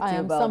feel guilty about it. I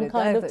am some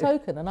kind of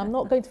token, and I'm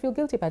not going to feel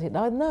guilty about it.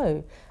 I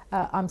know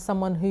I'm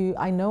someone who,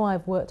 I know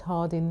I've worked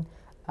hard in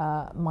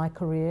my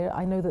career.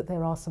 I know that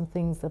there are some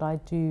things that I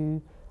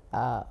do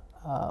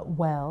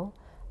well,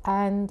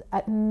 and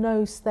at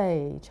no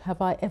stage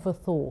have I ever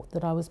thought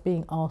that I was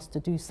being asked to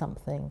do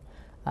something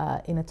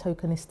in a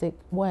tokenistic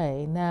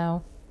way.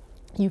 Now,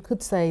 you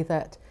could say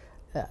that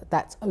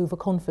that's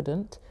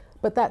overconfident,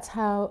 but that's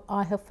how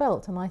I have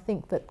felt, and I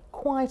think that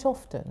quite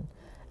often,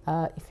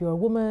 if you're a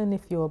woman,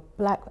 if you're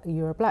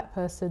a black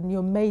person,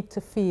 you're made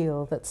to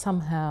feel that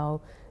somehow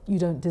you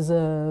don't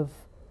deserve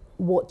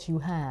what you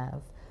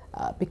have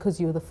because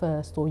you're the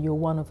first or you're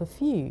one of a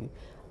few.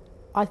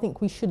 I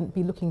think we shouldn't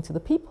be looking to the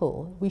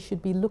people. We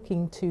should be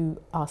looking to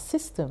our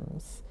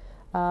systems,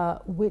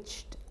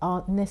 which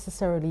aren't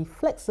necessarily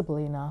flexible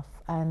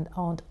enough and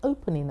aren't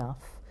open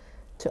enough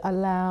to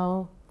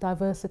allow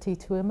diversity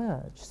to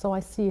emerge. So I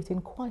see it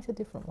in quite a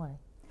different way.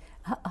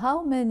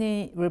 How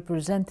many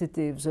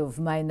representatives of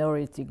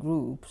minority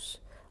groups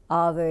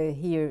are there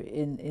here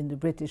in the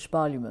British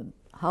Parliament?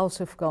 House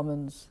of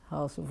Commons,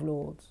 House of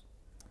Lords?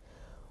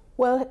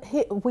 Well,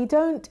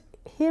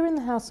 here in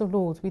the House of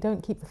Lords, we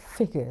don't keep the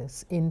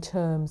figures in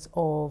terms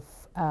of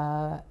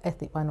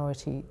ethnic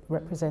minority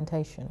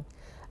representation.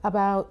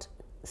 About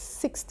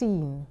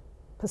 16%,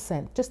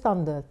 just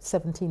under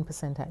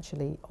 17%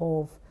 actually,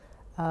 of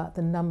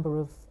the number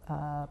of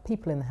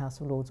people in the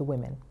House of Lords are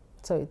women.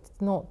 So it's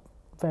not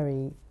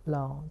very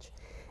large.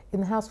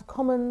 In the House of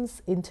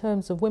Commons, in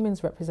terms of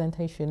women's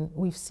representation,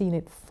 we've seen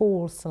it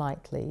fall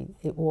slightly.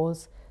 It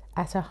was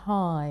at a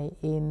high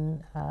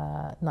in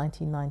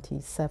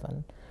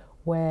 1997,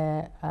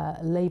 where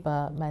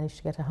Labour managed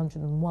to get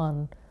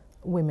 101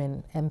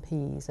 women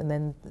MPs, and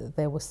then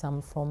there were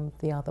some from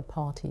the other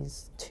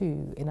parties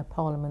too, in a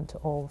parliament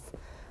of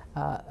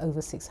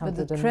over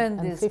 650. But the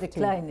trend is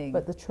declining.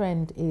 But the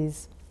trend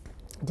is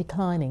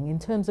declining. In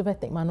terms of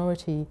ethnic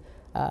minority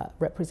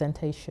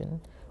representation,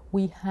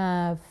 we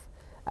have,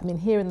 I mean,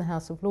 here in the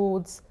House of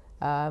Lords,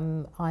 we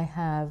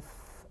have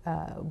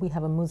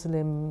a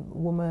Muslim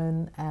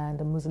woman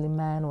and a Muslim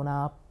man on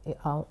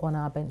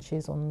our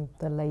benches, on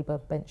the Labour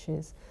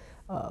benches.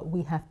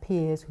 We have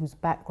peers whose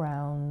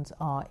backgrounds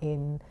are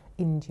in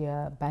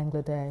India,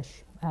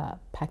 Bangladesh,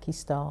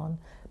 Pakistan,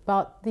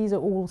 but these are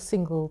all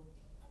single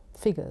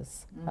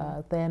figures.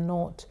 They're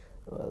not,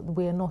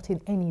 we're not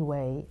in any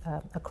way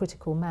a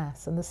critical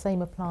mass, and the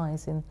same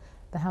applies in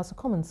the House of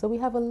Commons. So we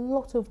have a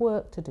lot of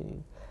work to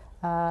do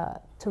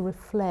to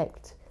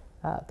reflect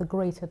the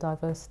greater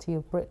diversity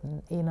of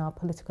Britain in our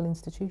political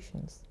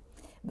institutions.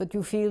 But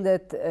you feel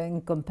that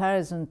in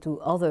comparison to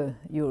other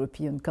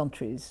European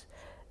countries,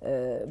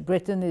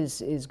 Britain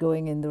is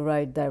going in the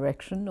right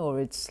direction, or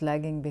it's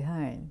lagging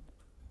behind?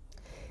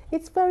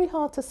 It's very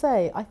hard to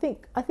say. I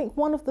think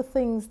one of the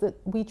things that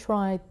we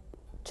try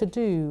to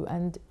do,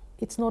 and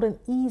it's not an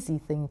easy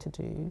thing to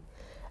do,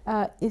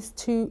 is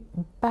to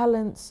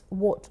balance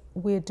what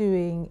we're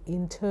doing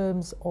in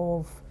terms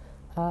of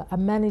a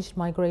managed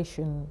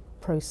migration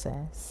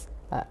process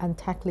and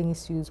tackling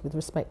issues with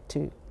respect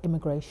to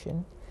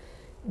immigration,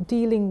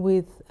 dealing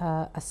with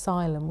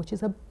asylum, which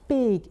is a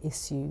big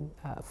issue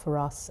for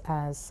us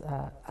as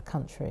a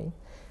country.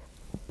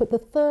 But the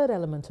third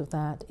element of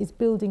that is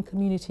building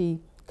community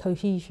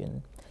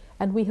cohesion.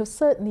 And we have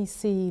certainly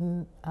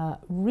seen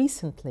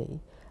recently,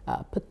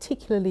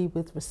 particularly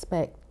with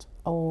respect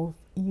of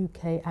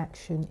UK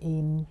action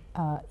in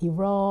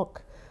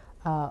Iraq,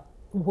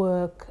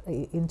 work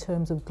in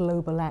terms of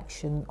global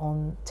action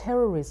on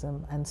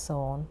terrorism and so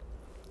on,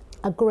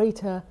 a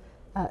greater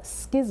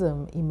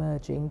schism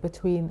emerging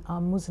between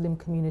our Muslim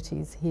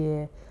communities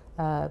here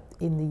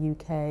in the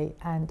UK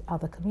and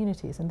other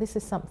communities. And this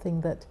is something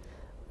that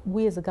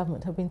we as a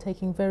government have been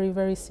taking very,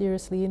 very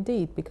seriously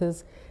indeed,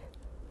 because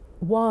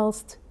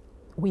whilst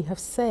we have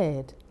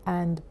said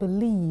and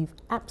believe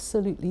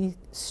absolutely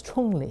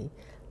strongly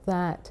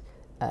that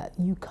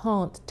you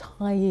can't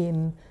tie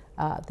in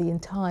the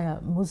entire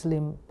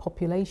Muslim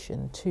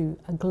population to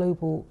a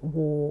global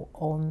war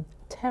on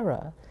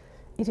terror,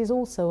 it is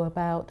also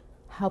about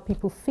how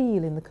people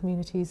feel in the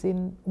communities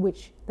in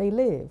which they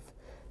live.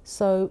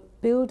 So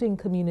building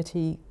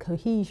community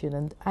cohesion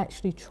and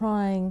actually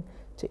trying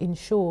to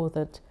ensure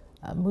that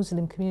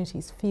Muslim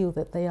communities feel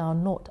that they are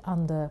not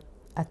under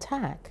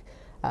attack,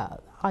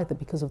 either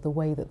because of the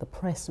way that the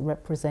press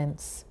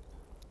represents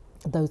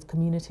those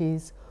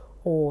communities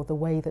or the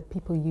way that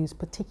people use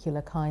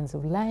particular kinds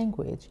of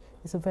language,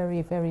 is a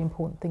very, very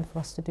important thing for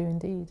us to do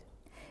indeed.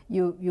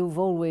 You've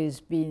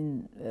always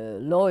been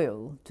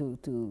loyal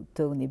to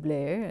Tony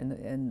Blair,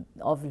 and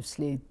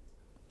obviously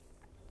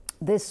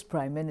this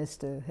Prime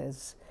Minister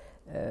has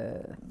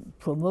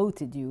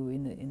promoted you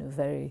in a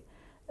very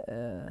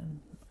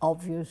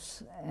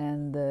obvious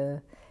and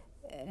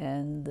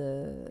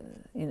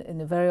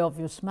in a very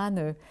obvious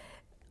manner.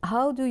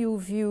 How do you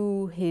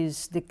view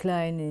his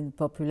decline in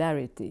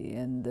popularity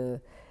and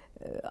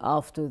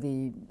after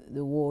the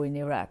war in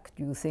Iraq?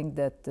 Do you think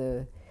that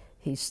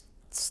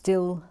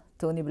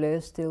Tony Blair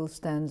still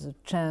stands a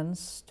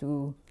chance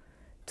to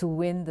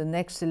win the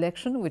next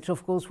election, which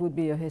of course would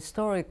be a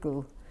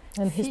historical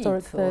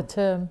historic third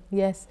term?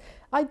 Yes,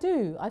 I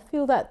do. I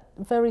feel that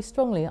very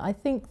strongly. I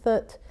think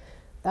that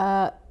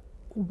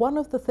one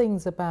of the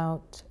things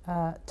about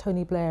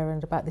Tony Blair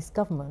and about this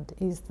government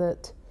is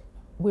that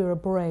we're a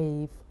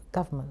brave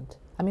government.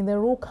 I mean, there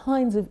are all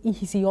kinds of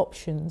easy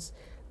options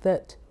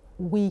that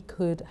we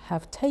could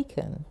have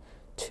taken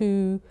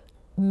to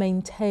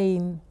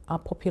maintain our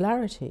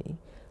popularity,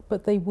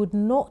 but they would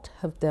not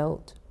have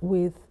dealt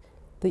with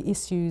the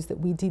issues that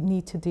we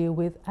need to deal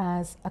with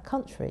as a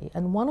country.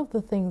 And one of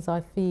the things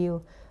I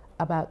feel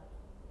about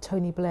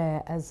Tony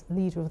Blair as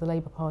leader of the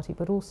Labour Party,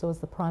 but also as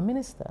the Prime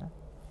Minister,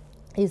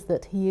 is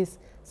that he is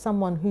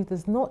someone who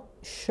does not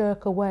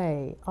shirk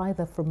away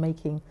either from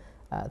making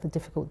the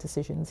difficult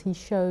decisions. He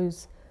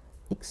shows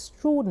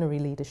extraordinary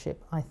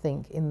leadership, I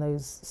think, in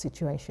those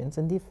situations.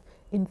 And if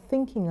in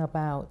thinking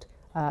about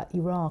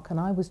Iraq, and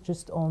I was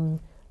just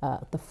on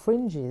the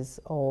fringes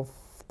of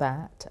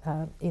that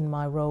in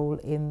my role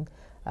in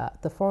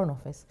the Foreign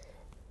Office,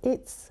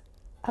 it's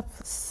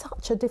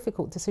such a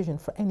difficult decision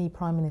for any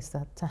Prime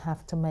Minister to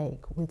have to make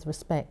with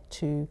respect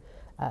to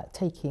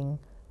taking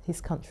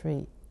his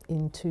country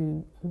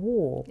into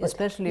war.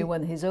 Especially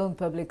when his own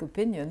public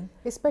opinion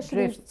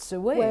drifts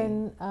away.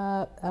 When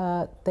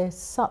there's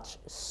such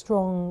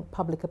strong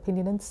public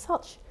opinion and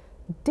such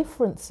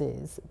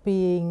differences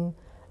being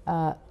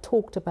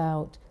talked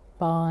about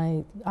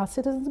by our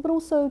citizens, but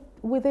also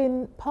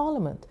within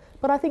Parliament.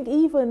 But I think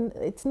even,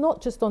 it's not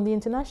just on the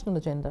international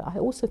agenda, I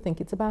also think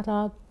it's about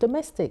our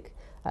domestic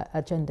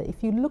agenda.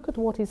 If you look at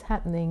what is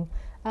happening,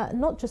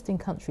 not just in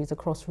countries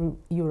across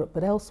Europe,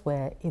 but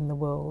elsewhere in the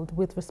world,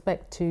 with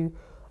respect to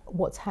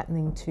what's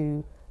happening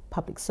to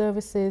public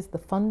services, the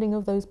funding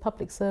of those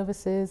public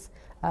services,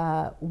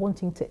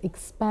 wanting to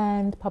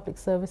expand public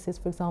services,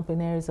 for example, in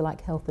areas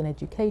like health and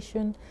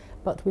education,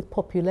 but with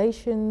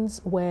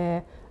populations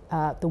where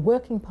the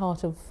working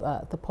part of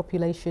the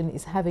population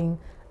is having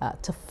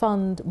to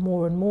fund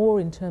more and more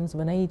in terms of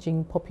an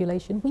ageing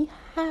population, we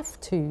have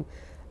to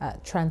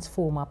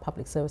transform our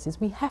public services.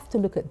 We have to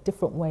look at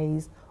different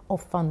ways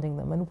of funding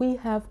them, and we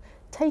have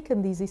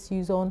taken these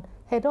issues on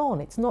head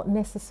on. It's not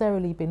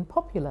necessarily been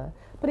popular,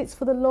 but it's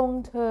for the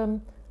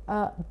long-term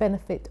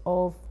benefit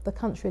of the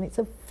country, and it's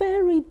a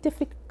very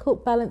difficult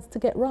difficult balance to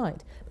get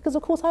right. Because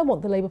of course I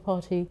want the Labour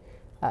Party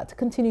to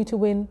continue to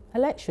win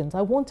elections.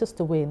 I want us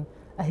to win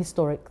a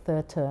historic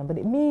third term, but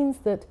it means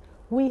that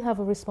we have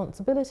a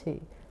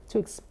responsibility to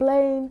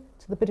explain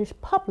to the British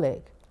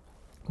public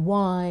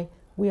why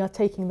we are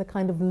taking the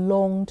kind of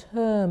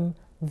long-term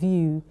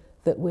view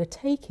that we're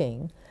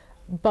taking,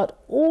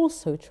 but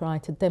also try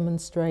to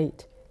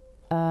demonstrate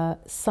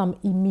some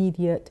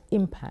immediate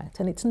impact.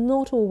 And it's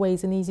not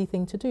always an easy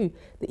thing to do.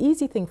 The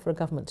easy thing for a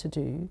government to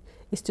do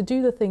is to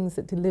do the things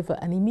that deliver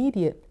an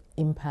immediate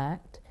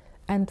impact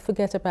and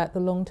forget about the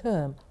long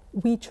term.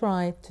 We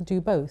try to do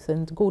both,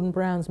 and Gordon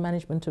Brown's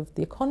management of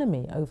the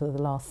economy over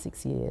the last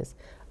 6 years,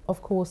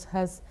 of course,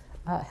 has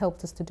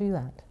helped us to do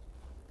that.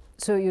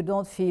 So you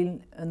don't feel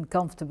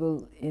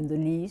uncomfortable in the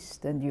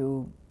least, and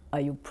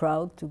are you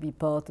proud to be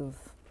part of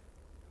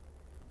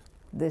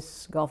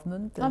this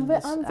government and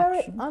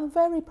I'm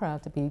very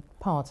proud to be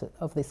part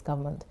of this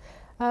government.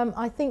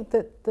 I think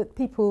that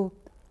people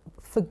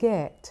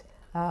forget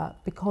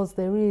because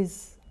there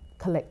is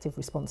collective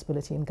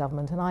responsibility in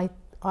government, and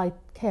I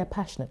care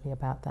passionately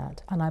about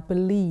that, and I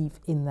believe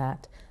in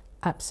that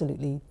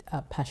absolutely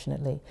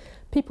passionately.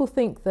 People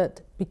think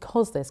that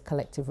because there's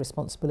collective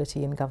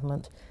responsibility in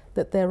government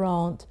that there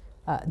aren't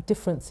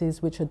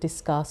differences which are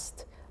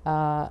discussed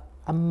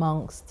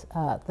amongst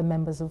the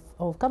members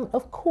of government.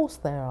 Of course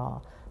there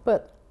are,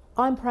 but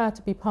I'm proud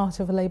to be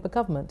part of a Labour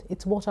government.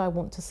 It's what I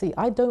want to see.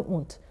 I don't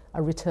want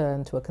a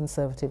return to a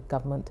Conservative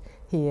government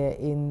here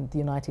in the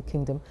United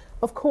Kingdom.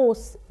 Of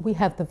course, we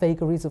have the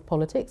vagaries of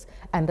politics,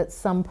 and at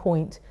some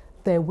point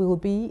there will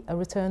be a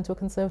return to a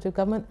Conservative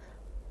government,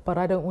 but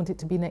I don't want it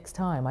to be next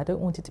time. I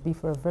don't want it to be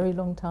for a very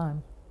long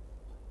time.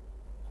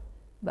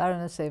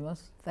 Baroness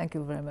Amos, thank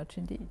you very much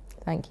indeed.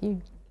 Thank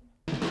you.